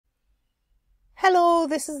Hello,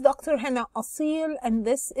 this is Dr. Hanaa Assil, and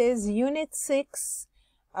this is Unit 6,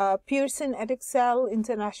 Pearson Edexcel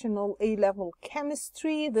International A-Level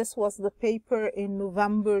Chemistry. This was the paper in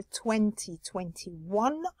November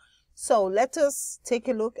 2021. So let us take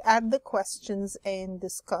a look at the questions and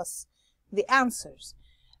discuss the answers.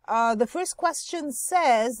 The first question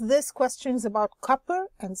says, this question is about copper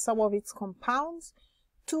and some of its compounds.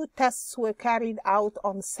 2 tests were carried out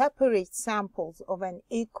on separate samples of an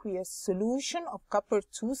aqueous solution of copper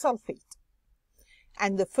 2 sulfate.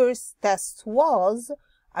 And the first test was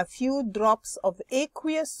a few drops of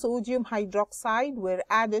aqueous sodium hydroxide were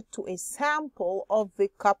added to a sample of the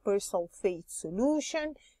copper sulfate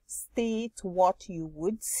solution. State what you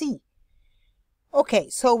would see. Okay,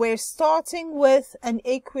 so we're starting with an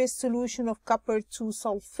aqueous solution of copper 2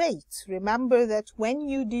 sulfate. Remember that when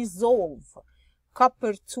you dissolve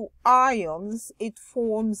copper 2 ions, it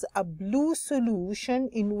forms a blue solution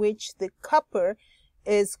in which the copper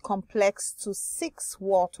is complex to 6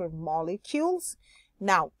 water molecules.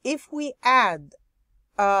 Now, if we add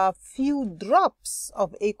a few drops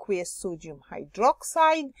of aqueous sodium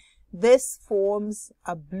hydroxide, this forms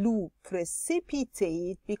a blue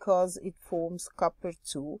precipitate because it forms copper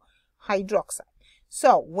 2 hydroxide.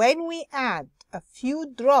 So, when we add a few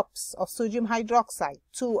drops of sodium hydroxide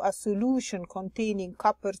to a solution containing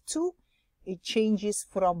copper 2, it changes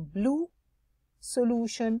from blue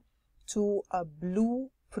solution to a blue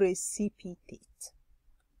precipitate.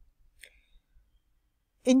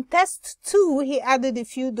 In test 2, he added a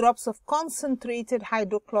few drops of concentrated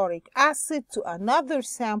hydrochloric acid to another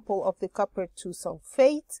sample of the copper 2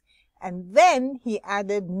 sulfate, and then he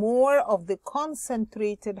added more of the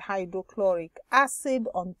concentrated hydrochloric acid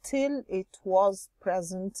until it was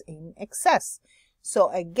present in excess. So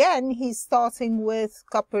again, he's starting with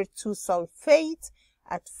copper 2 sulfate.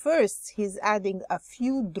 At first, he's adding a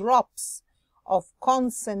few drops of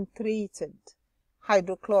concentrated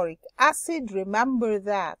hydrochloric acid. Remember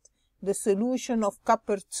that the solution of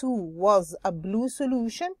copper 2 was a blue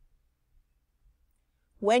solution.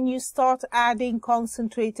 When you start adding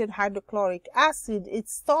concentrated hydrochloric acid, it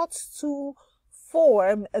starts to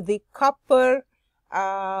form the copper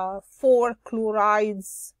 4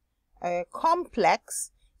 chlorides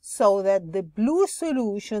complex, so that the blue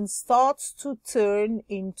solution starts to turn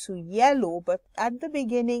into yellow. But at the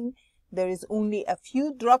beginning, there is only a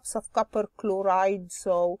few drops of copper chloride,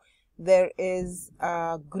 so there is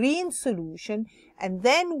a green solution. And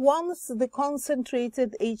then once the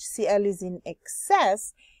concentrated HCl is in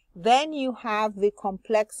excess, then you have the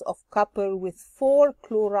complex of copper with 4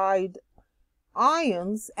 chloride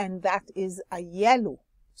ions, and that is a yellow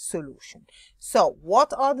solution. So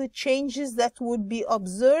what are the changes that would be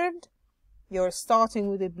observed? You're starting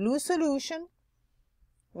with a blue solution.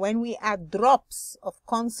 When we add drops of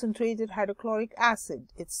concentrated hydrochloric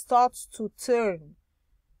acid, it starts to turn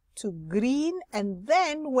to green, and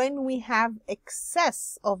then when we have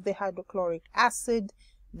excess of the hydrochloric acid,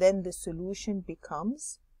 then the solution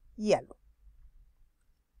becomes yellow.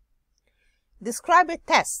 Describe a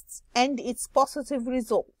test and its positive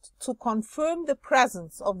result to confirm the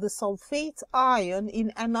presence of the sulfate ion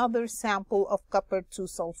in another sample of copper 2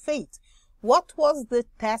 sulfate. What was the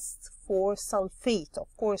test for sulfate? Of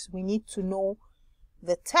course, we need to know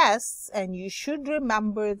the tests, and you should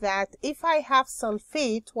remember that if I have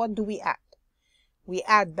sulfate, what do we add? We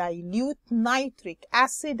add dilute nitric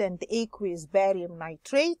acid and aqueous barium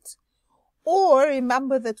nitrate, or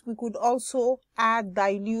remember that we could also add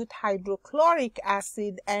dilute hydrochloric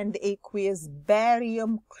acid and aqueous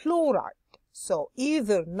barium chloride. So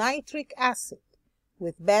either nitric acid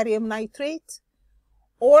with barium nitrate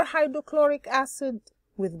or hydrochloric acid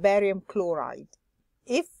with barium chloride.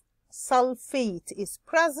 If sulfate is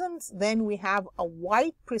present, then we have a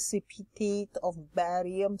white precipitate of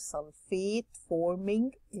barium sulfate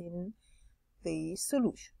forming in the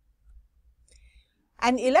solution.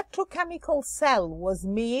 An electrochemical cell was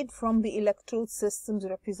made from the electrode systems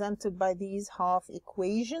represented by these half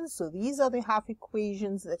equations. So these are the half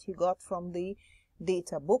equations that you got from the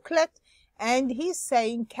data booklet. And he's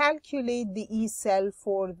saying calculate the E cell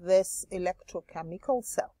for this electrochemical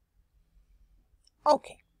cell.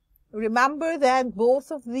 Okay. Remember that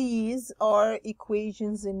both of these are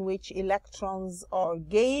equations in which electrons are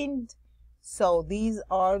gained. So these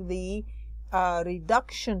are the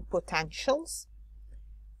reduction potentials.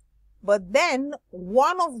 But then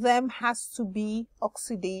one of them has to be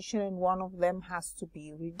oxidation and one of them has to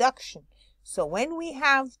be reduction. So when we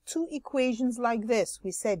have 2 equations like this,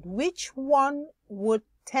 we said which one would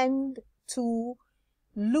tend to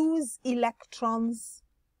lose electrons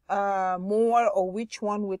more, or which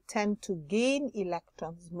one would tend to gain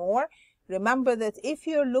electrons more. Remember that if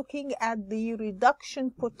you're looking at the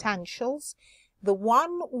reduction potentials, the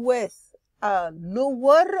one with a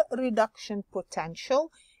lower reduction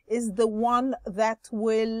potential is the one that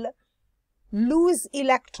will lose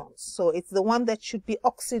electrons. So it's the one that should be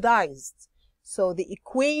oxidized. So the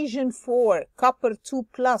equation for copper 2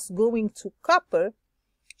 plus going to copper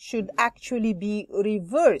should actually be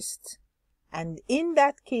reversed. And in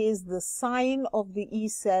that case, the sign of the E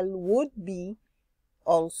cell would be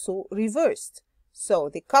also reversed. So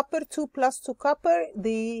the copper 2 plus to copper,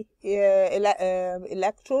 the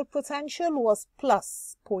electrode potential was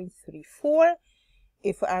plus 0.34.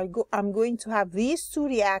 If I'm going to have these two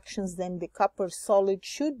reactions, then the copper solid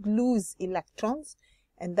should lose electrons,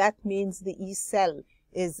 and that means the E cell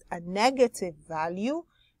is a negative value,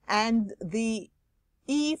 and the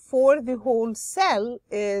E for the whole cell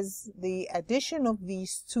is the addition of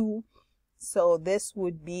these two, so this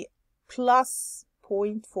would be plus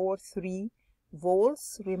 0.43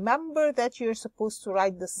 volts. Remember that you're supposed to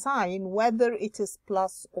write the sign whether it is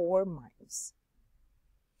plus or minus.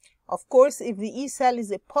 Of course, if the E cell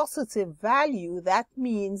is a positive value, that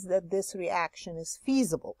means that this reaction is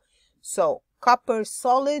feasible. So copper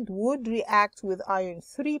solid would react with iron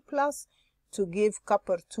 3 plus to give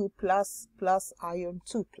copper 2 plus plus iron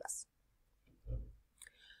 2 plus.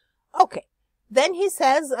 Okay, then he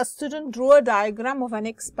says a student drew a diagram of an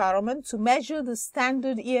experiment to measure the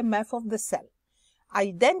standard EMF of the cell.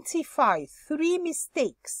 Identify 3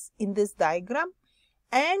 mistakes in this diagram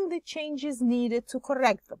and the changes needed to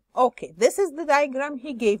correct them. Okay, this is the diagram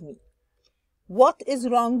he gave me. What is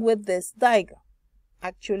wrong with this diagram?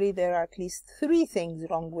 Actually, there are at least 3 things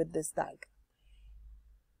wrong with this diagram.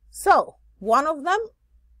 So, one of them,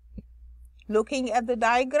 looking at the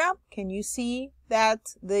diagram, can you see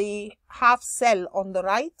that the half cell on the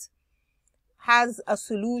right has a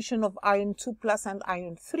solution of iron 2 plus and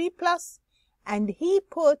iron 3 plus, and he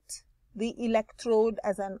put the electrode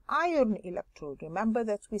as an iron electrode. Remember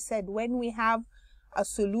that we said when we have a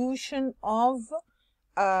solution of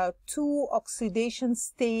 2 oxidation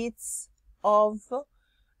states of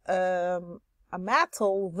a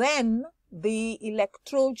metal, then the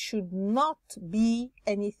electrode should not be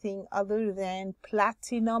anything other than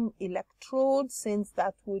platinum electrode, since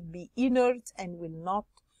that would be inert and will not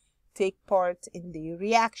take part in the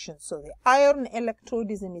reaction. So the iron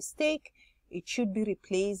electrode is a mistake. It should be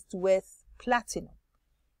replaced with platinum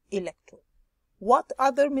electrode. What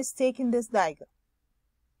other mistake in this diagram?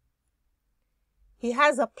 He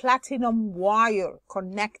has a platinum wire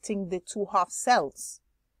connecting the 2 half cells.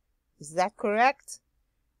 Is that correct?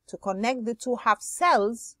 To connect the 2 half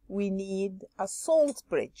cells, we need a salt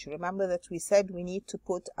bridge. Remember that we said we need to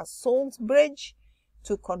put a salt bridge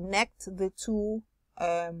to connect the 2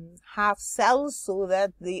 half cells so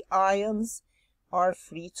that the ions are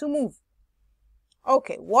free to move.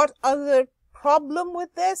 Okay, what other problem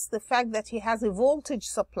with this? The fact that he has a voltage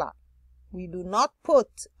supply. We do not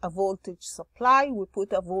put a voltage supply, we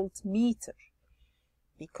put a voltmeter,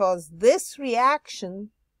 because this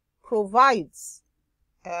reaction provides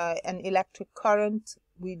an electric current.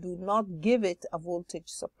 We do not give it a voltage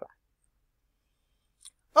supply.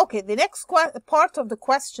 Okay, the next part of the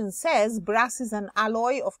question says brass is an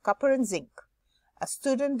alloy of copper and zinc. A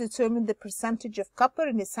student determined the percentage of copper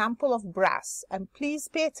in a sample of brass. And please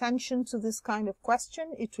pay attention to this kind of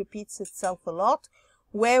question. It repeats itself a lot,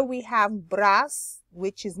 where we have brass,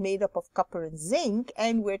 which is made up of copper and zinc,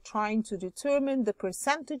 and we're trying to determine the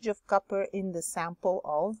percentage of copper in the sample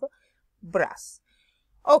of brass.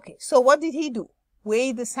 Okay, so what did he do?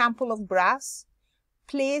 Weigh the sample of brass,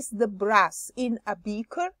 place the brass in a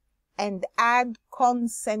beaker, and add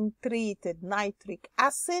concentrated nitric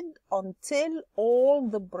acid until all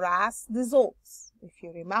the brass dissolves. If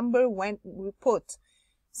you remember, when we put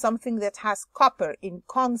something that has copper in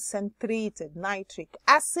concentrated nitric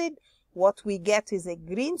acid, what we get is a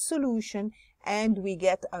green solution, and we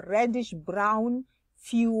get a reddish brown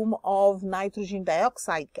fume of nitrogen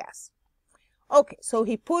dioxide gas. Okay, so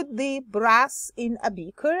he put the brass in a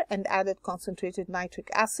beaker and added concentrated nitric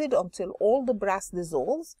acid until all the brass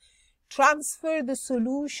dissolves. Transfer the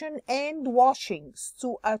solution and washings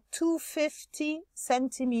to a 250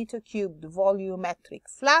 centimeter cubed volumetric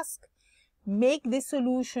flask. Make the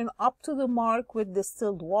solution up to the mark with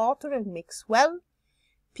distilled water and mix well.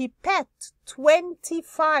 Pipette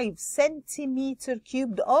 25 centimeter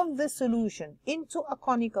cubed of the solution into a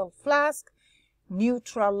conical flask.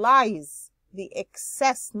 Neutralize the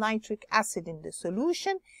excess nitric acid in the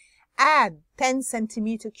solution. Add 10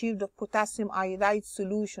 centimeter cubed of potassium iodide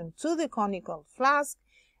solution to the conical flask,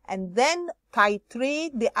 and then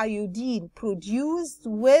titrate the iodine produced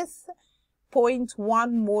with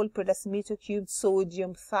 0.1 mole per decimeter cubed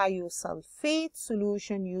sodium thiosulfate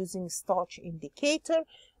solution using starch indicator.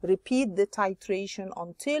 Repeat the titration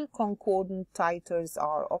until concordant titers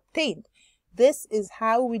are obtained. This is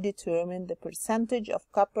how we determine the percentage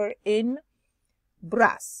of copper in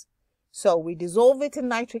brass. So we dissolve it in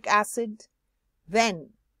nitric acid. Then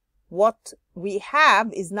what we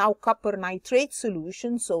have is now copper nitrate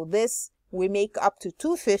solution. So this we make up to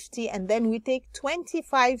 250, and then we take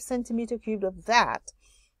 25 centimeter cubed of that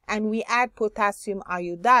and we add potassium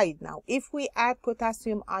iodide. Now if we add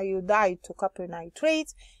potassium iodide to copper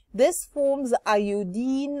nitrate, this forms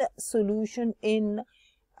iodine solution in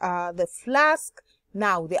the flask.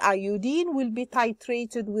 Now the iodine will be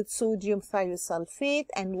titrated with sodium thiosulfate,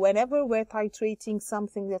 and whenever we're titrating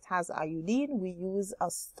something that has iodine, we use a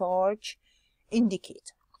starch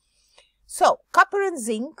indicator. So copper and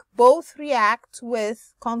zinc both react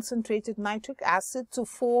with concentrated nitric acid to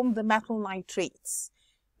form the metal nitrates,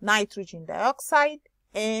 nitrogen dioxide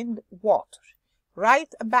and water.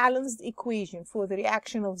 Write a balanced equation for the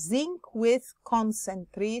reaction of zinc with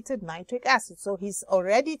concentrated nitric acid. So he's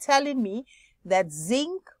already telling me that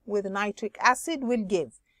zinc with nitric acid will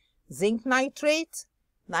give zinc nitrate,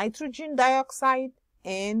 nitrogen dioxide,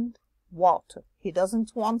 and water. He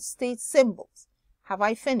doesn't want state symbols. Have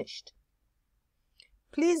I finished?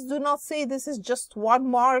 Please do not say this is just 1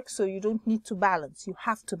 mark, so you don't need to balance. You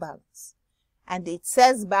have to balance. And it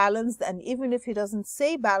says balanced, and even if it doesn't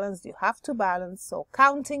say balanced, you have to balance. So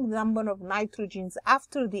counting the number of nitrogens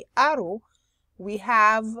after the arrow, we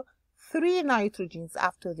have 3 nitrogens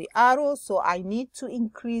after the arrow. So I need to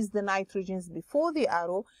increase the nitrogens before the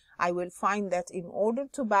arrow. I will find that in order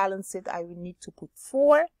to balance it, I will need to put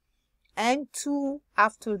 4 and 2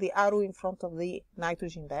 after the arrow in front of the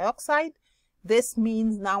nitrogen dioxide. This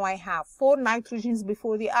means now I have 4 nitrogens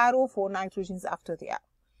before the arrow, 4 nitrogens after the arrow.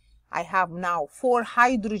 I have now 4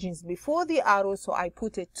 hydrogens before the arrow, so I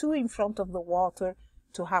put a 2 in front of the water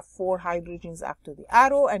to have 4 hydrogens after the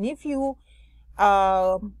arrow. And if you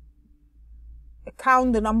count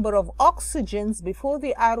the number of oxygens before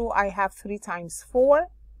the arrow, I have 3 times 4,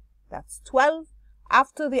 that's 12.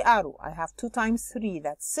 After the arrow, I have 2 times 3,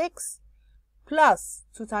 that's 6, plus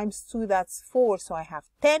 2 times 2, that's 4, so I have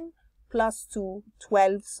 10. Plus 2,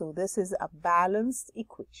 12. So this is a balanced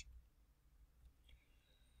equation.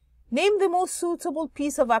 Name the most suitable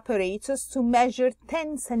piece of apparatus to measure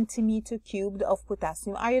 10 centimeter cubed of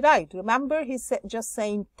potassium iodide. Remember, he's just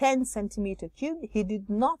saying 10 centimeter cubed. He did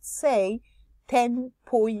not say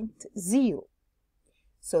 10.0.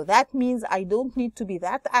 So that means I don't need to be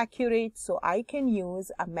that accurate, so I can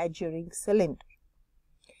use a measuring cylinder.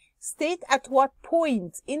 State at what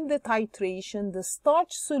point in the titration the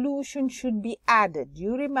starch solution should be added.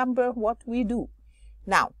 You remember what we do.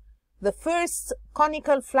 Now, the first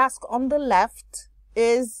conical flask on the left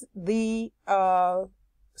is the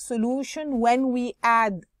solution when we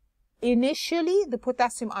add initially the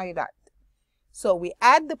potassium iodide. So we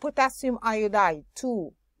add the potassium iodide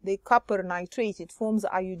to the copper nitrate. It forms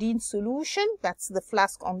iodine solution. That's the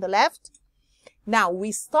flask on the left. Now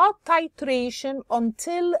we start titration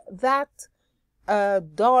until that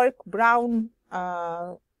dark brown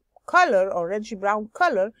color or reddish brown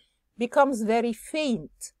color becomes very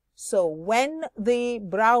faint. So when the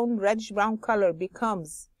reddish brown color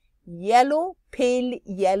becomes yellow, pale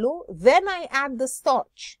yellow, then I add the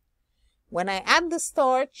starch. When I add the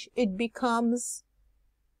starch, it becomes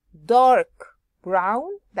dark brown.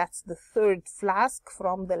 That's the third flask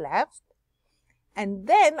from the left. And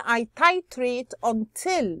then I titrate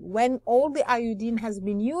until when all the iodine has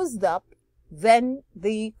been used up, then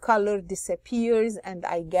the color disappears and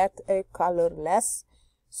I get a colorless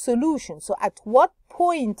solution. So at what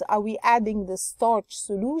point are we adding the starch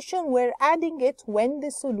solution? We're adding it when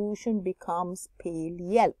the solution becomes pale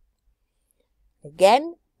yellow.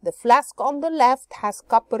 Again, the flask on the left has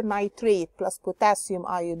copper nitrate plus potassium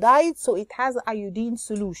iodide, so it has iodine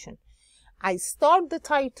solution. I start the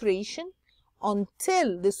titration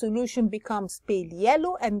until the solution becomes pale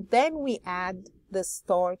yellow, and then we add the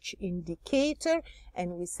starch indicator.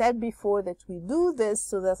 And we said before that we do this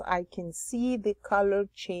so that I can see the color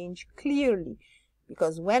change clearly,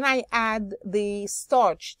 because when I add the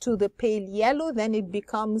starch to the pale yellow, then it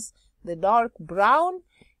becomes the dark brown,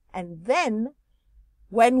 and then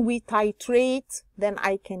when we titrate, then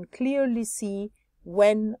I can clearly see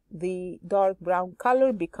when the dark brown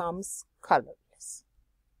color becomes colorless.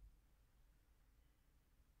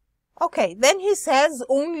 Okay, then he says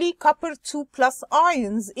only copper 2 plus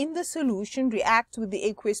ions in the solution react with the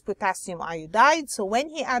aqueous potassium iodide. So when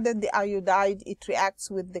he added the iodide, it reacts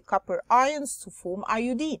with the copper ions to form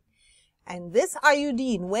iodine. And this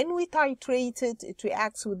iodine, when we titrate it, it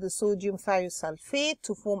reacts with the sodium thiosulfate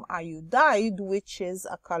to form iodide, which is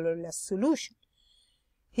a colorless solution.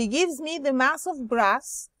 He gives me the mass of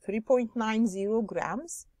brass, 3.90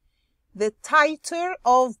 grams, the titer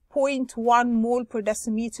of 0.1 mole per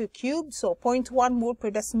decimeter cubed. So 0.1 mole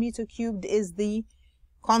per decimeter cubed is the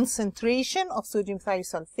concentration of sodium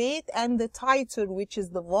thiosulfate, and the titer, which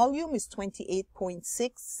is the volume, is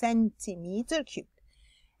 28.6 centimeter cubed.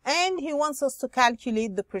 And he wants us to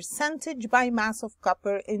calculate the percentage by mass of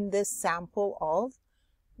copper in this sample of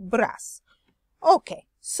brass. Okay,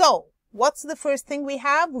 so what's the first thing we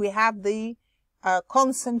have? We have the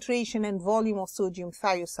concentration and volume of sodium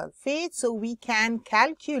thiosulfate, so we can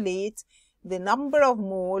calculate the number of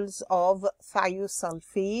moles of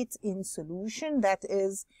thiosulfate in solution, that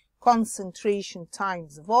is concentration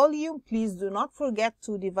times volume. Please do not forget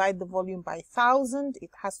to divide the volume by 1000. It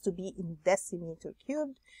has to be in decimeter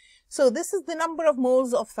cubed. So this is the number of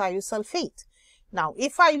moles of thiosulfate. Now,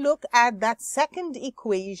 if I look at that second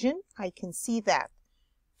equation, I can see that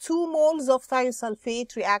 2 moles of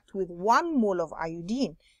thiosulfate react with 1 mole of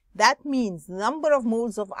iodine. That means the number of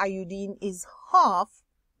moles of iodine is half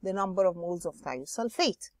the number of moles of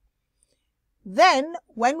thiosulfate. Then,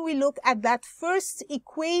 when we look at that first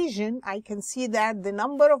equation, I can see that the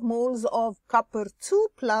number of moles of copper 2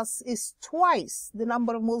 plus is twice the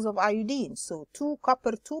number of moles of iodine. So 2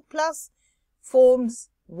 copper 2 plus forms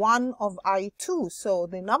 1 of I2. So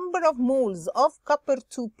the number of moles of copper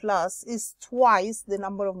 2 plus is twice the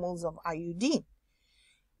number of moles of iodine.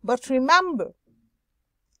 But remember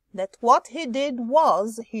that what he did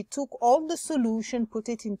was he took all the solution, put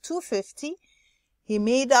it in 250, he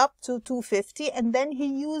made up to 250, and then he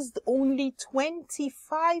used only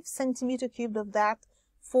 25 centimeter cubed of that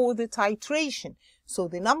for the titration. So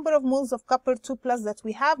the number of moles of copper 2 plus that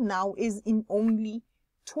we have now is in only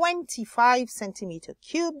 25 centimeter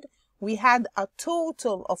cubed. We had a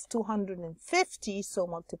total of 250, so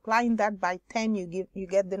multiplying that by 10, you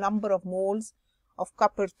get the number of moles of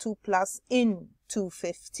copper 2 plus in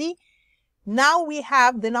 250. Now we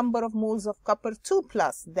have the number of moles of copper 2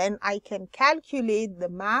 plus. Then I can calculate the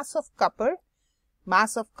mass of copper.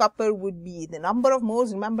 Mass of copper would be the number of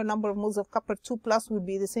moles. Remember, number of moles of copper 2 plus would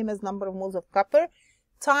be the same as number of moles of copper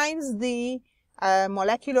times the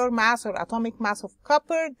molecular mass or atomic mass of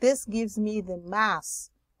copper. This gives me the mass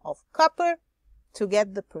of copper. To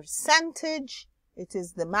get the percentage, it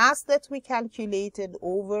is the mass that we calculated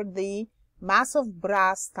over the mass of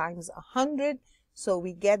brass times 100. So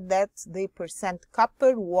we get that the percent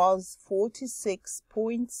copper was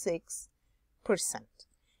 46.6%.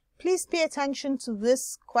 Please pay attention to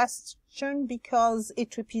this question because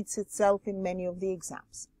it repeats itself in many of the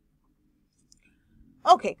exams.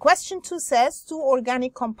 Okay, question 2 says 2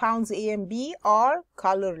 organic compounds A and B are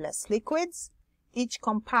colorless liquids. Each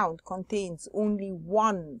compound contains only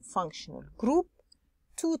 1 functional group.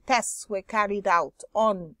 2 tests were carried out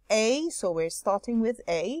on A, so we're starting with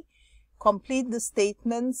A. Complete the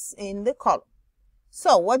statements in the column.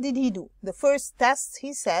 So what did he do? The first test,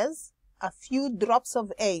 he says, a few drops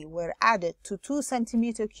of A were added to 2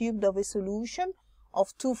 centimeter cubed of a solution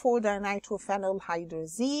of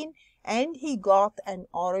 2,4-dinitrophenylhydrazine, and he got an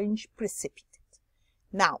orange precipitate.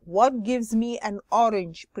 Now, what gives me an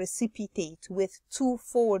orange precipitate with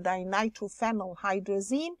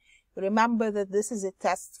 2,4-dinitrophenylhydrazine? Remember that this is a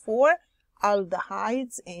test for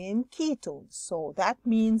aldehydes and ketones. So that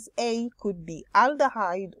means A could be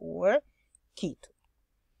aldehyde or ketone.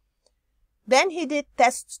 Then he did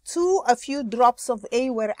test 2. A few drops of A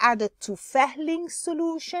were added to Fehling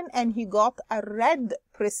solution and he got a red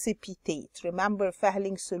precipitate. Remember,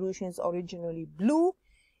 Fehling solution is originally blue.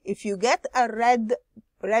 If you get a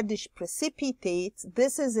reddish precipitate,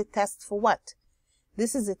 this is a test for what?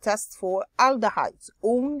 This is a test for aldehydes.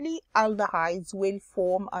 Only aldehydes will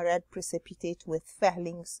form a red precipitate with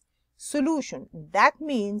Fehling's solution. That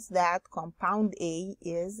means that compound A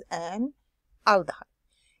is an aldehyde.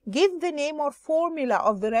 Give the name or formula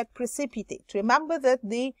of the red precipitate. Remember that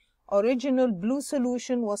the original blue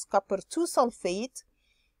solution was copper 2 sulfate,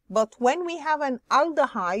 but when we have an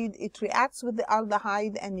aldehyde, it reacts with the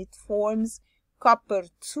aldehyde and it forms copper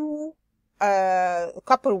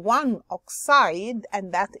 1 oxide,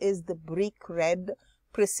 and that is the brick red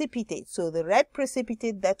precipitate. So the red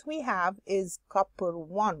precipitate that we have is copper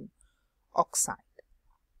 1 oxide.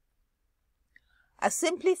 A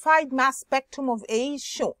simplified mass spectrum of A is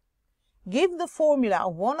shown. Give the formula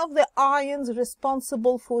of one of the ions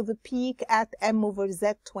responsible for the peak at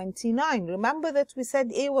M/Z29. Remember that we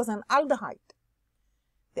said A was an aldehyde.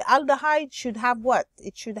 The aldehyde should have what?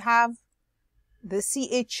 It should have the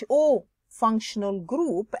CHO functional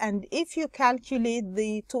group, and if you calculate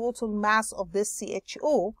the total mass of this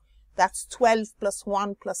CHO, that's 12 plus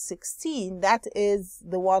 1 plus 16, that is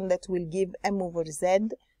the one that will give M over Z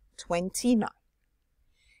 29.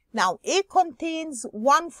 Now, A contains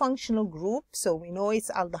one functional group, so we know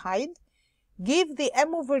it's aldehyde. Give the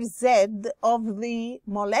M over Z of the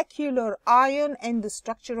molecular ion and the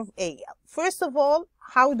structure of A. First of all,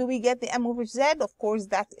 how do we get the M over Z? Of course,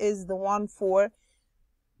 that is the one for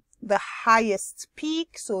the highest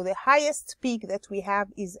peak. So the highest peak that we have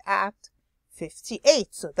is at 58.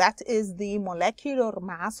 So that is the molecular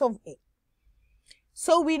mass of A.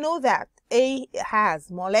 So we know that A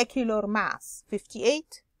has molecular mass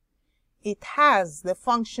 58. It has the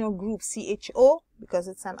functional group CHO because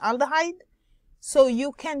it's an aldehyde. So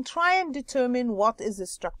you can try and determine what is the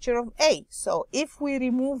structure of A. So if we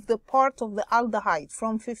remove the part of the aldehyde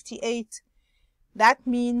from 58, that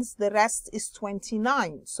means the rest is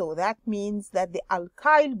 29. So that means that the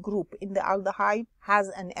alkyl group in the aldehyde has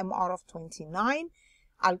an MR of 29.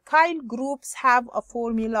 Alkyl groups have a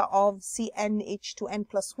formula of CnH2n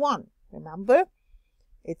plus 1. Remember?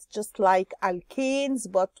 It's just like alkanes,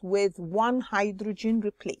 but with one hydrogen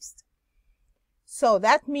replaced. So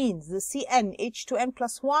that means the CnH2n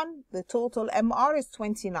plus 1, the total MR is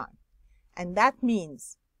 29. And that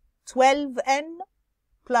means 12N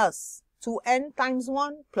plus 2N times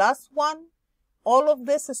 1 plus 1. All of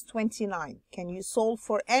this is 29. Can you solve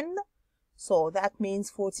for N? So that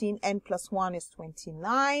means 14N plus 1 is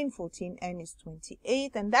 29, 14N is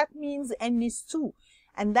 28, and that means N is 2.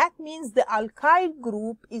 And that means the alkyl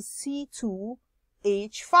group is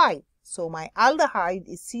C2H5. So my aldehyde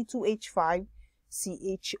is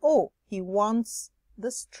C2H5CHO. He wants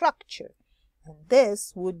the structure. And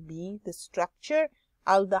this would be the structure.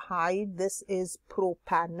 Aldehyde, this is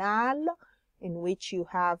propanal, in which you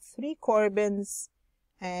have 3 carbons,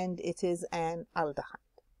 and it is an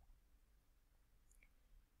aldehyde.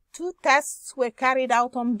 2 tests were carried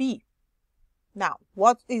out on B. Now,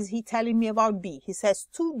 what is he telling me about B? He says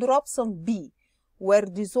 2 drops of B were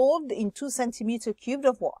dissolved in 2 centimeter cubed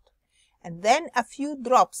of water, and then a few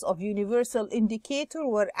drops of universal indicator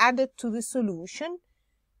were added to the solution.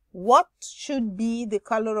 What should be the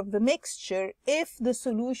color of the mixture if the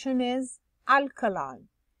solution is alkaline?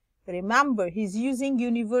 Remember, he's using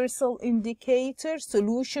universal indicator,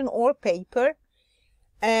 solution or paper.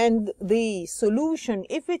 And the solution,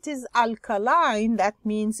 if it is alkaline, that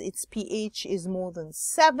means its pH is more than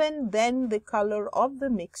 7, then the color of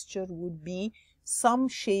the mixture would be some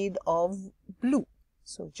shade of blue.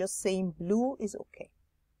 So just saying blue is okay.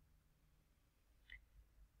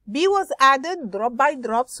 B was added drop by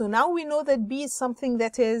drop. So now we know that B is something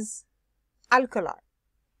that is alkaline.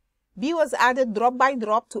 B was added drop by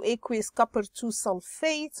drop to aqueous copper 2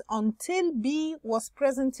 sulfate until B was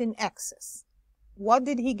present in excess. What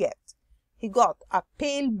did he get? He got a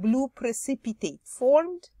pale blue precipitate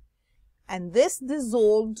formed, and this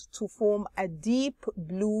dissolved to form a deep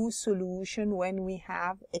blue solution when we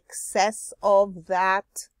have excess of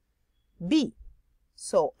that B.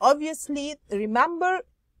 So obviously, remember,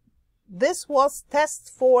 this was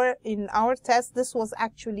test for, in our test, this was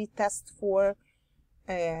actually test for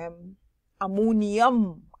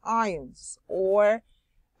ammonium ions, or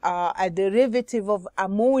a derivative of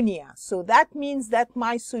ammonia. So that means that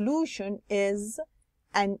my solution is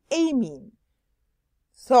an amine.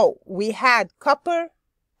 So we had copper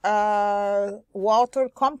water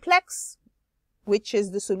complex, which is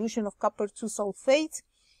the solution of copper 2 sulfate,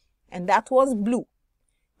 and that was blue.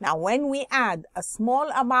 Now when we add a small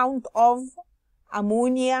amount of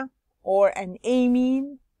ammonia or an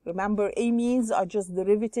amine, remember amines are just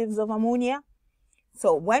derivatives of ammonia.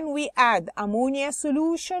 So when we add ammonia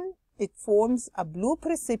solution, it forms a blue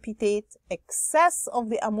precipitate. Excess of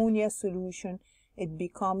the ammonia solution, it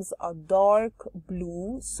becomes a dark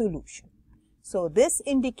blue solution. So this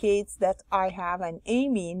indicates that I have an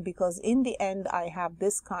amine because in the end I have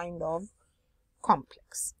this kind of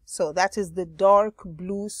complex. So that is the dark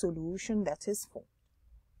blue solution that is formed.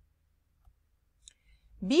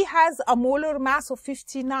 B has a molar mass of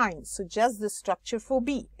 59. So just the structure for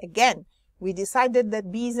B. Again, we decided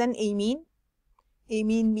that B is an amine.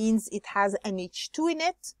 Amine means it has NH2 in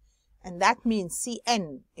it, and that means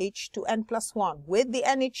CnH2n plus 1. With the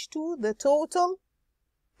NH2, the total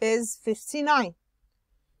is 59.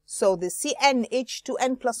 So the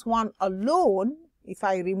CnH2n plus 1 alone, if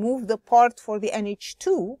I remove the part for the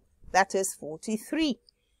NH2, that is 43.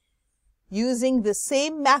 Using the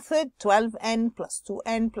same method, 12n plus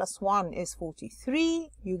 2n plus 1 is 43.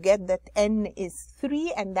 You get that n is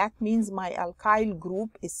 3, and that means my alkyl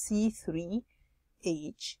group is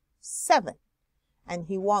C3H7. and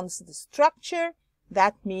he wants the structure.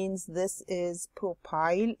 That means this is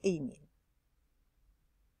propylamine.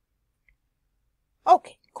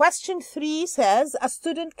 Okay, question 3 says, a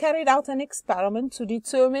student carried out an experiment to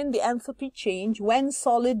determine the enthalpy change when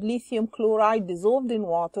solid lithium chloride dissolved in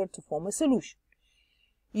water to form a solution.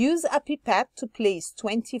 Use a pipette to place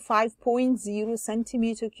 25.0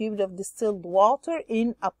 centimeter cubed of distilled water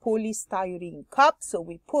in a polystyrene cup. So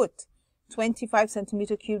we put 25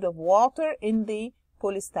 centimeter cubed of water in the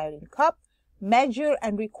polystyrene cup, measure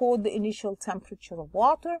and record the initial temperature of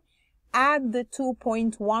water, add the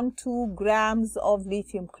 2.12 grams of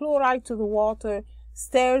lithium chloride to the water,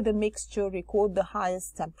 stir the mixture, record the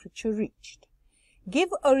highest temperature reached. Give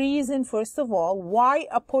a reason, first of all, why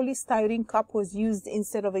a polystyrene cup was used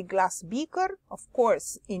instead of a glass beaker. Of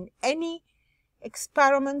course, in any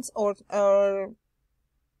experiment or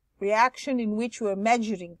reaction in which we're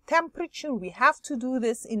measuring temperature, we have to do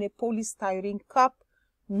this in a polystyrene cup,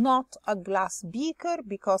 not a glass beaker,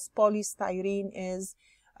 because polystyrene is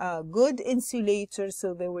a good insulator,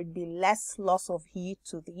 so there would be less loss of heat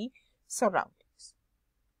to the surroundings.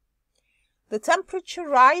 The temperature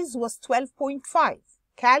rise was 12.5.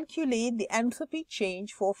 Calculate the enthalpy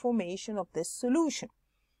change for formation of this solution.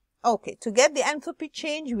 Okay, to get the enthalpy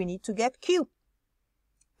change, we need to get Q.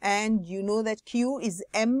 And you know that Q is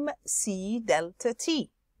mc delta T,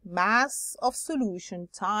 mass of solution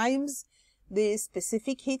times the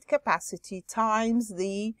specific heat capacity times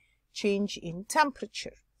the change in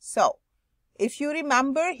temperature. So, if you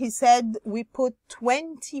remember, he said we put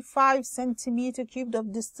 25 centimeter cubed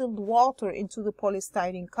of distilled water into the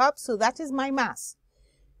polystyrene cup, so that is my mass.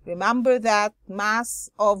 Remember that mass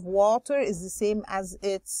of water is the same as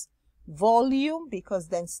its volume because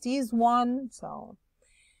density is 1, so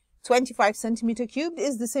 25 centimeter cubed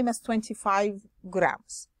is the same as 25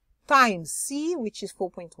 grams, times C, which is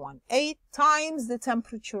 4.18, times the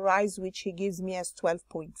temperature rise, which he gives me as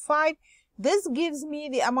 12.5. This gives me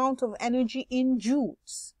the amount of energy in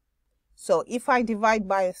joules. So if I divide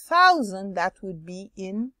by 1,000, that would be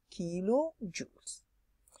in kilojoules.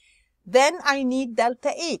 Then I need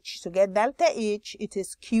delta H. To get delta H, it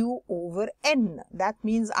is Q over N. That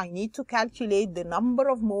means I need to calculate the number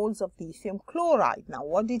of moles of lithium chloride. Now,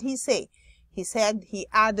 what did he say? He said he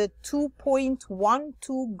added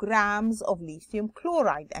 2.12 grams of lithium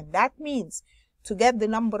chloride, and that means to get the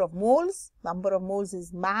number of moles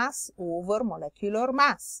is mass over molecular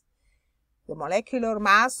mass. The molecular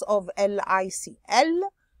mass of LiCl,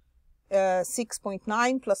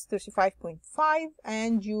 6.9 plus 35.5,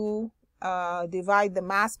 and you divide the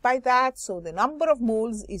mass by that. So the number of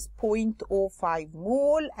moles is 0.05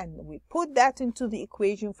 mole, and we put that into the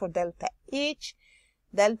equation for delta H.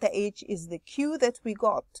 Delta H is the Q that we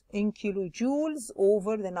got in kilojoules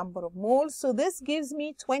over the number of moles. So this gives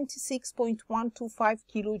me 26.125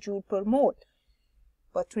 kilojoule per mole.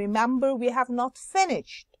 But remember, we have not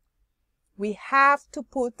finished. We have to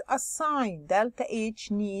put a sign. Delta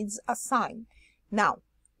H needs a sign. Now,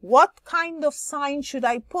 what kind of sign should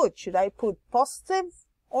I put? Should I put positive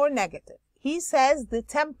or negative? He says the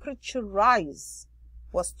temperature rise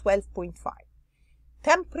was 12.5.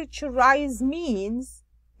 Temperature rise means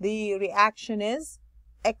the reaction is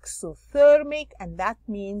exothermic, and that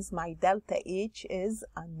means my delta H is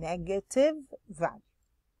a negative value.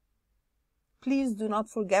 Please do not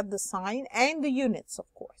forget the sign and the units,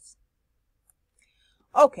 of course.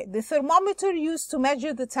 Okay, the thermometer used to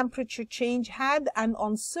measure the temperature change had an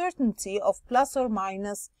uncertainty of plus or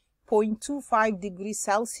minus 0.25 degrees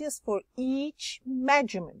Celsius for each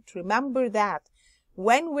measurement. Remember that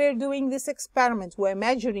when we're doing this experiment, we're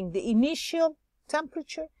measuring the initial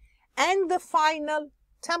temperature and the final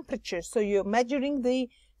temperature. So you're measuring the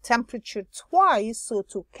temperature twice. So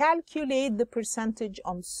to calculate the percentage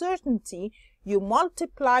uncertainty, you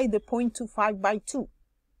multiply the 0.25 by 2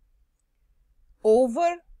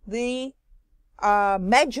 over the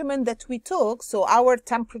measurement that we took. So our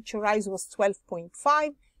temperature rise was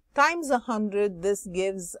 12.5 times 100. This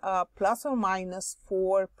gives plus or minus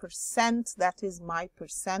 4%. That is my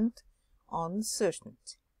percent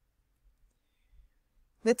uncertainty.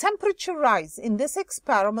 The temperature rise in this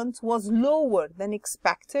experiment was lower than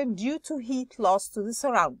expected due to heat loss to the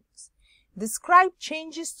surroundings. Describe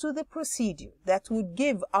changes to the procedure that would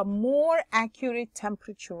give a more accurate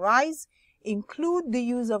temperature rise. Include the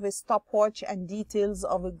use of a stopwatch and details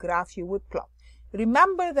of a graph you would plot.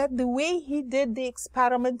 Remember that the way he did the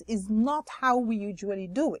experiment is not how we usually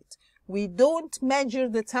do it. We don't measure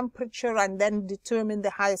the temperature and then determine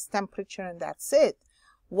the highest temperature and that's it.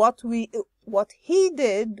 What he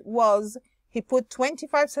did was he put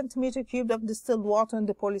 25 centimeter cubed of distilled water in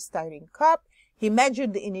the polystyrene cup. He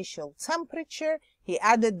measured the initial temperature. He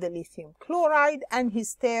added the lithium chloride and he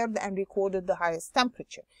stirred and recorded the highest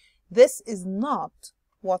temperature. This is not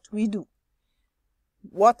what we do.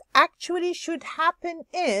 What actually should happen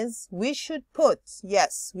is we should put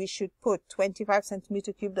 25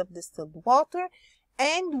 centimeter cubed of distilled water,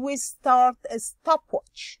 and we start a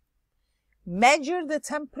stopwatch. Measure the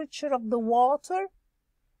temperature of the water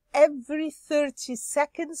every 30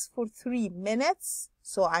 seconds for 3 minutes.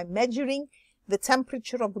 So I'm measuring the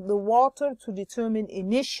temperature of the water to determine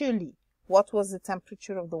initially what was the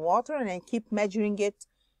temperature of the water, and I keep measuring it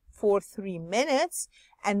for 3 minutes.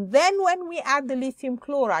 And then when we add the lithium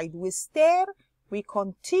chloride, we stir, we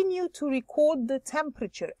continue to record the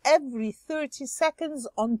temperature every 30 seconds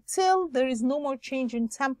until there is no more change in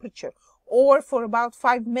temperature, or for about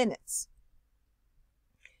 5 minutes.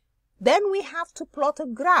 Then we have to plot a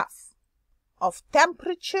graph of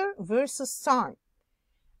temperature versus time.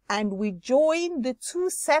 And we join the two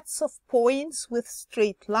sets of points with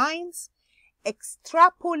straight lines,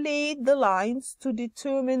 extrapolate the lines to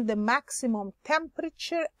determine the maximum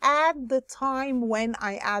temperature at the time when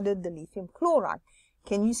I added the lithium chloride.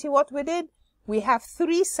 Can you see what we did? We have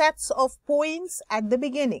 3 sets of points at the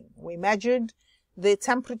beginning. We measured the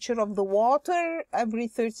temperature of the water every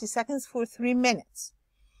 30 seconds for 3 minutes.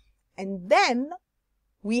 And then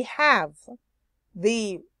we have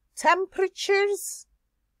the temperatures.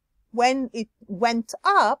 When it went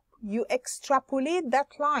up, you extrapolate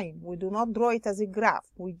that line. We do not draw it as a graph.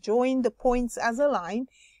 We join the points as a line,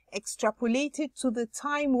 extrapolate it to the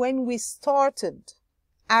time when we started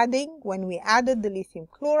adding, when we added the lithium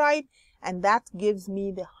chloride, and that gives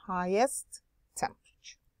me the highest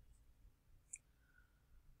temperature.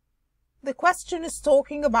 The question is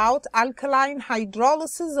talking about alkaline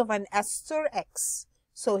hydrolysis of an ester X.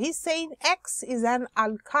 So he's saying X is an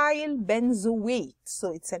alkyl benzoate.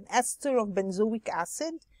 So it's an ester of benzoic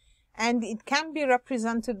acid, and it can be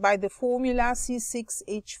represented by the formula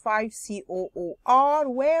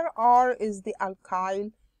C6H5COOR, where R is the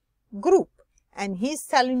alkyl group. And he's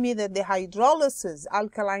telling me that the hydrolysis,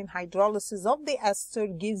 alkaline hydrolysis of the ester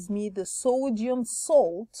gives me the sodium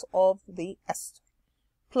salt of the ester,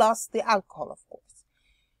 plus the alcohol, of course.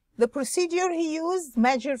 The procedure he used: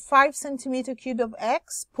 measure 5 centimeter cubed of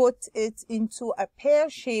X, put it into a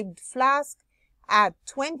pear-shaped flask, add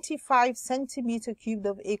 25 centimeter cubed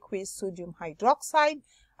of aqueous sodium hydroxide,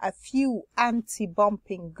 a few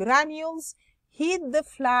anti-bumping granules, heat the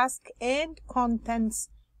flask and contents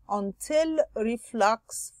until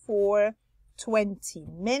reflux for 20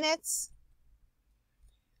 minutes.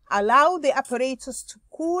 Allow the apparatus to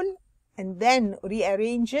cool, and then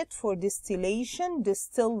rearrange it for distillation.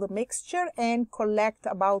 Distill the mixture and collect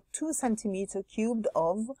about 2 centimeter cubed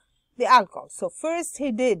of the alcohol. So first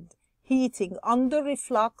he did heating under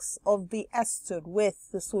reflux of the ester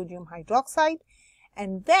with the sodium hydroxide,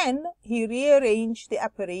 and then he rearranged the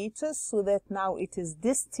apparatus so that now it is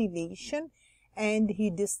distillation, and he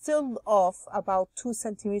distilled off about 2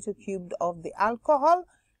 centimeter cubed of the alcohol.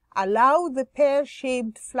 Allow the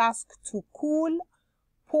pear-shaped flask to cool.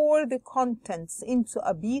 Pour the contents into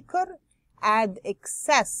a beaker, add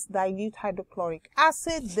excess dilute hydrochloric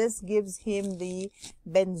acid. This gives him the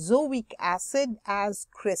benzoic acid as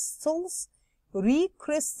crystals.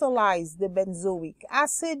 Recrystallize the benzoic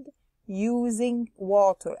acid using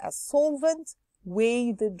water as solvent.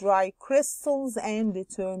 Weigh the dry crystals and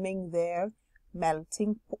determine their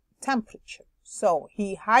melting temperature. So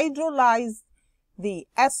he hydrolyzed the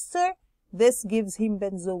ester. This gives him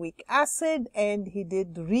benzoic acid, and he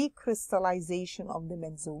did recrystallization of the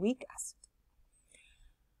benzoic acid.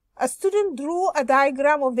 A student drew a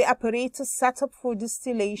diagram of the apparatus set up for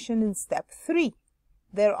distillation in step 3.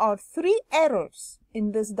 There are 3 errors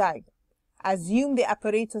in this diagram. Assume the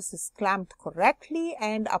apparatus is clamped correctly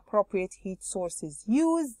and appropriate heat source is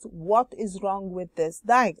used. What is wrong with this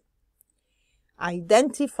diagram?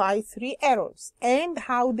 Identify 3 errors and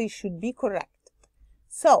how they should be corrected.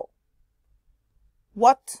 So,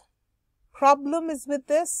 what problem is with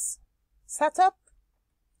this setup?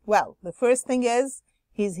 Well, the first thing is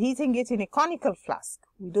he's heating it in a conical flask.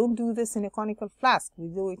 We don't do this in a conical flask. We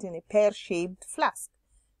do it in a pear-shaped flask.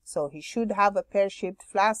 So he should have a pear-shaped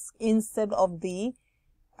flask instead of the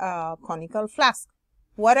conical flask.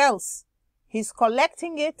 What else? He's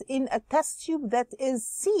collecting it in a test tube that is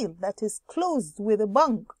sealed, that is closed with a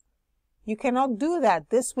bung. You cannot do that.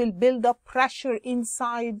 This will build up pressure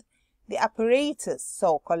inside the apparatus.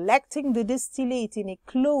 So collecting the distillate in a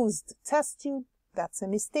closed test tube, that's a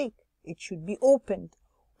mistake. It should be opened,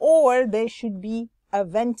 or there should be a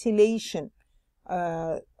ventilation,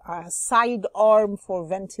 a side arm for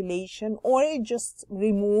ventilation, or just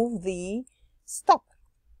remove the stopper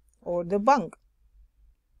or the bung.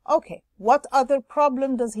 Okay, what other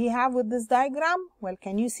problem does he have with this diagram? Well,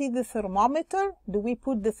 can you see the thermometer? Do we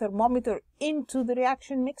put the thermometer into the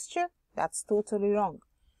reaction mixture? That's totally wrong.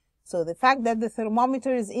 So the fact that the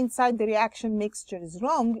thermometer is inside the reaction mixture is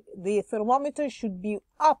wrong. The thermometer should be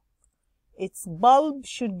up. Its bulb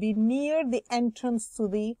should be near the entrance to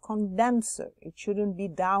the condenser. It shouldn't be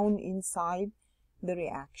down inside the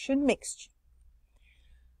reaction mixture.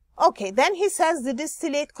 Okay, then he says the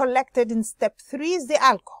distillate collected in step 3 is the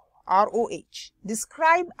alcohol, ROH.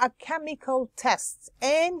 Describe a chemical test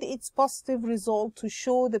and its positive result to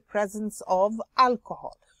show the presence of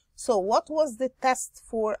alcohol. So what was the test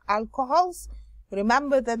for alcohols?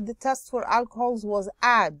 Remember that the test for alcohols was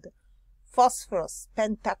add phosphorus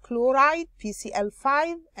pentachloride,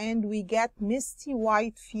 PCl5, and we get misty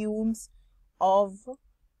white fumes of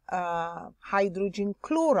hydrogen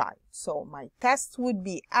chloride. So my test would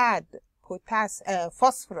be add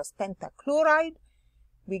phosphorus pentachloride.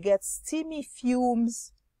 We get steamy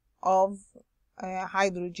fumes of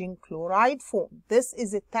hydrogen chloride form. This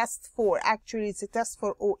is a test for, actually it's a test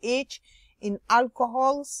for OH in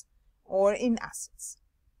alcohols or in acids.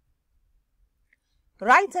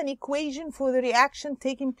 Write an equation for the reaction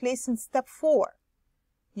taking place in step 4.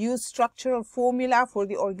 Use structural formula for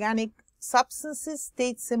the organic substances.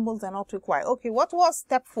 State symbols are not required. Okay, what was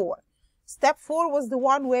step 4? Step 4 was the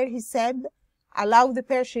one where he said, allow the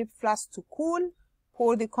pear-shaped flask to cool,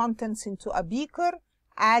 pour the contents into a beaker,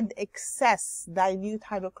 add excess dilute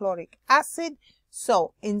hydrochloric acid.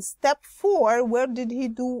 So in step 4, where did he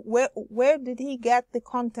get the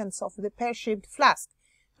contents of the pear-shaped flask?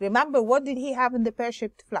 Remember, what did he have in the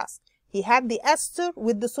pear-shaped flask? He had the ester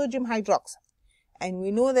with the sodium hydroxide. And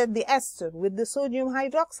we know that the ester with the sodium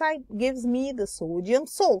hydroxide gives me the sodium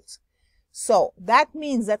salt. So that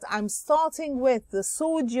means that I'm starting with the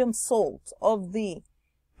sodium salt of the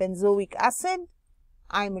benzoic acid.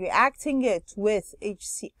 I'm reacting it with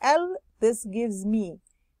HCl. This gives me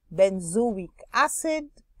benzoic acid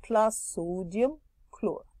plus sodium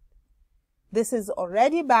chloride. This is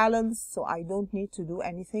already balanced, so I don't need to do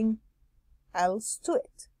anything else to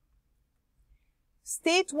it.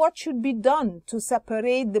 State what should be done to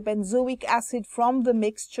separate the benzoic acid from the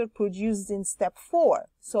mixture produced in step 4.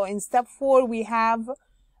 So in step 4, we have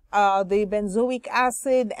the benzoic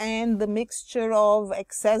acid and the mixture of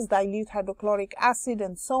excess dilute hydrochloric acid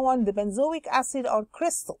and so on. The benzoic acid are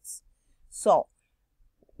crystals. So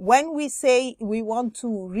when we say we want to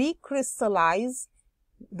recrystallize,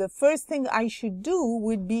 the first thing I should do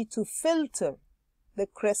would be to filter the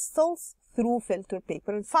crystals through filter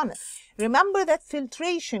paper and funnel. Remember that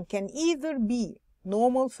filtration can either be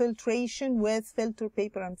normal filtration with filter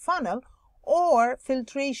paper and funnel or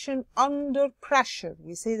filtration under pressure.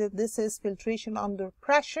 We say that this is filtration under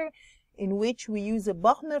pressure, in which we use a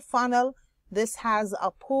Buchner funnel. This has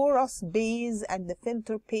a porous base and the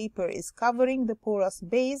filter paper is covering the porous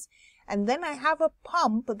base. And then I have a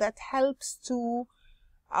pump that helps to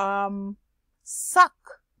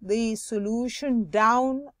suck the solution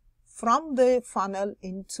down from the funnel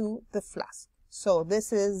into the flask. So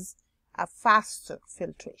this is a faster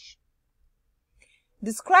filtration.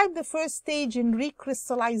 Describe the first stage in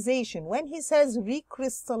recrystallization. When he says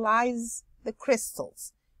recrystallize the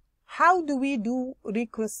crystals, how do we do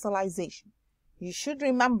recrystallization? You should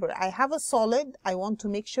remember, I have a solid, I want to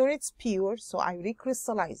make sure it's pure, so I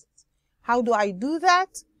recrystallize it. How do I do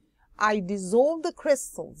that? I dissolve the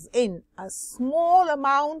crystals in a small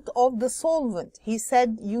amount of the solvent. He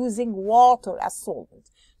said using water as solvent.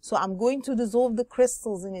 So I'm going to dissolve the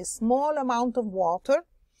crystals in a small amount of water,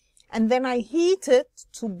 and then I heat it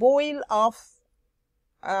to boil off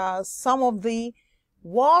some of the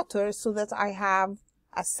water so that I have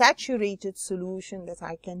a saturated solution that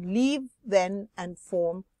I can leave then and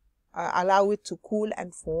form, allow it to cool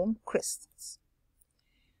and form crystals.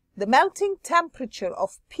 The melting temperature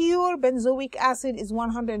of pure benzoic acid is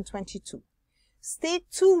 122. State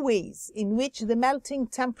 2 ways in which the melting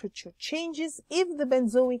temperature changes if the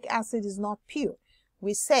benzoic acid is not pure.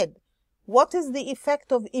 We said, what is the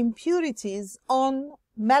effect of impurities on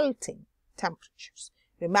melting temperatures?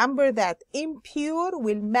 Remember that impure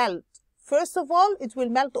will melt. First of all, it will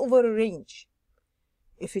melt over a range.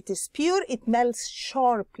 If it is pure, it melts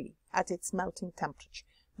sharply at its melting temperature.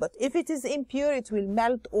 But if it is impure, it will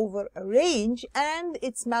melt over a range and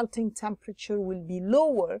its melting temperature will be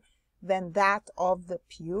lower than that of the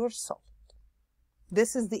pure solid.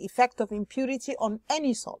 This is the effect of impurity on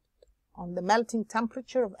any solid, on the melting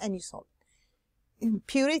temperature of any solid.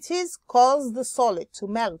 Impurities cause the solid to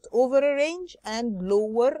melt over a range and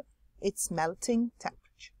lower its melting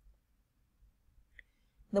temperature.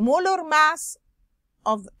 The molar mass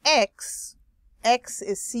of X X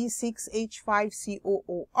is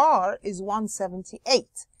C6H5COOR is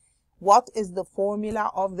 178. What is the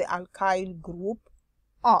formula of the alkyl group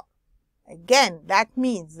R? Again, that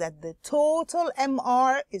means that the total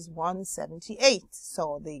MR is 178.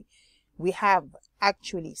 So we have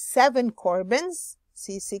actually 7 carbons,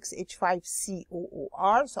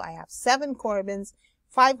 C6H5COOR. So I have 7 carbons,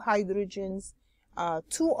 5 hydrogens,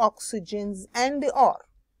 2 oxygens, and the R.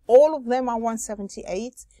 All of them are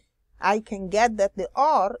 178. I can get that the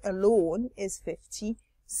R alone is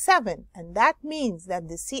 57. And that means that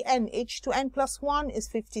the CnH2n plus 1 is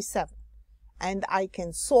 57. And I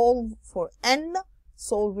can solve for N.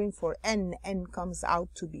 Solving for N, N comes out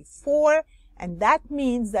to be 4. And that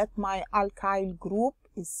means that my alkyl group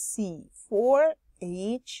is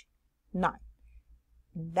C4H9.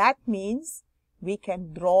 That means we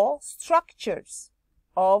can draw structures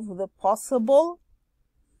of the possible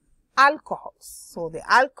alcohols. So the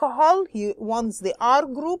alcohol, he wants the R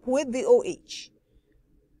group with the OH.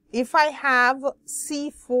 If I have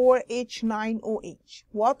C4H9OH,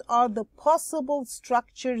 what are the possible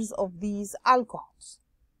structures of these alcohols?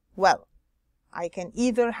 Well, I can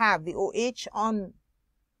either have the OH on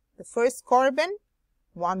the first carbon,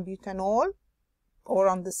 1-butanol, or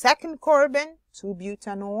on the second carbon,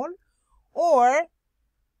 2-butanol, or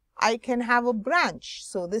I can have a branch.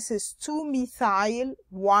 So this is 2-methyl,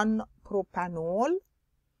 1-propanol,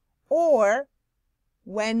 or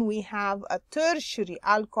when we have a tertiary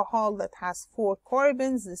alcohol that has 4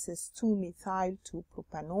 carbons, this is 2-methyl,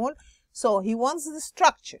 2-propanol. So he wants the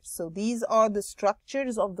structures. So these are the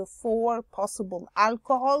structures of the 4 possible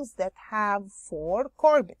alcohols that have 4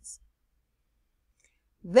 carbons.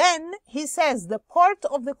 Then he says the part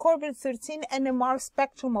of the carbon-13 NMR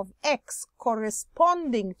spectrum of X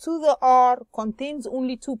corresponding to the R contains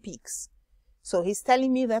only 2 peaks. So he's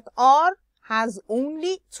telling me that R has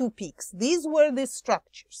only 2 peaks. These were the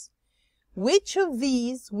structures. Which of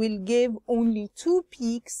these will give only 2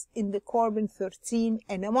 peaks in the carbon-13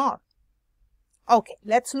 NMR? Okay,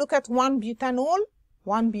 let's look at 1-butanol.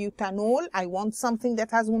 1-butanol, I want something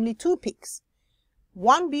that has only 2 peaks.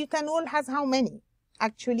 1-butanol has how many?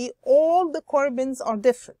 Actually, all the carbons are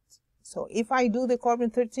different. So if I do the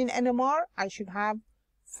carbon-13 NMR, I should have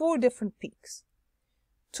 4 different peaks.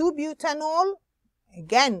 2-butanol,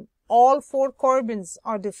 again, all 4 carbons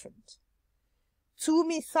are different.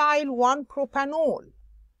 2-methyl, 1-propanol.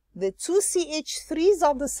 The 2 CH3s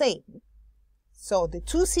are the same. So the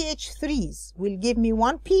 2 CH3s will give me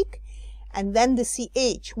 1 peak, and then the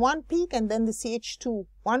CH 1 peak, and then the CH2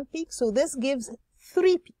 1 peak. So this gives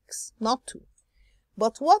 3 peaks, not 2.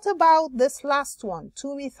 But what about this last one,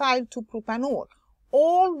 2-methyl, 2-propanol?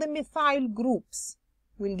 All the methyl groups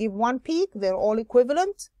will give 1 peak. They're all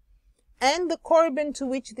equivalent. And the carbon to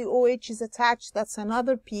which the OH is attached, that's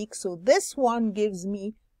another peak. So this one gives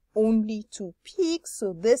me only 2 peaks.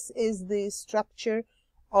 So this is the structure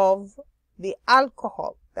of the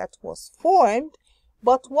alcohol that was formed.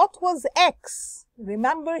 But what was X?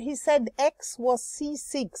 Remember he said X was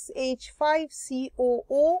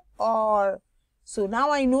C6H5COOR. So now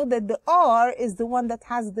I know that the R is the one that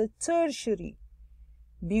has the tertiary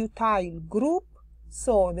butyl group.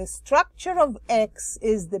 So the structure of X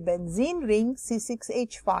is the benzene ring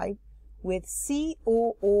C6H5 with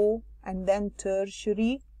COO and then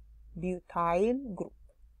tertiary butyl group.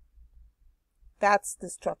 That's the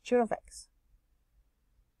structure of X.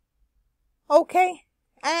 Okay,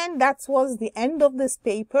 and that was the end of this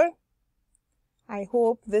paper. I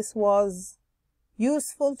hope this was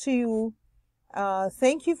useful to you.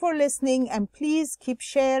 Thank you for listening, and please keep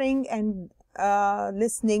sharing and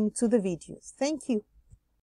listening to the videos. Thank you.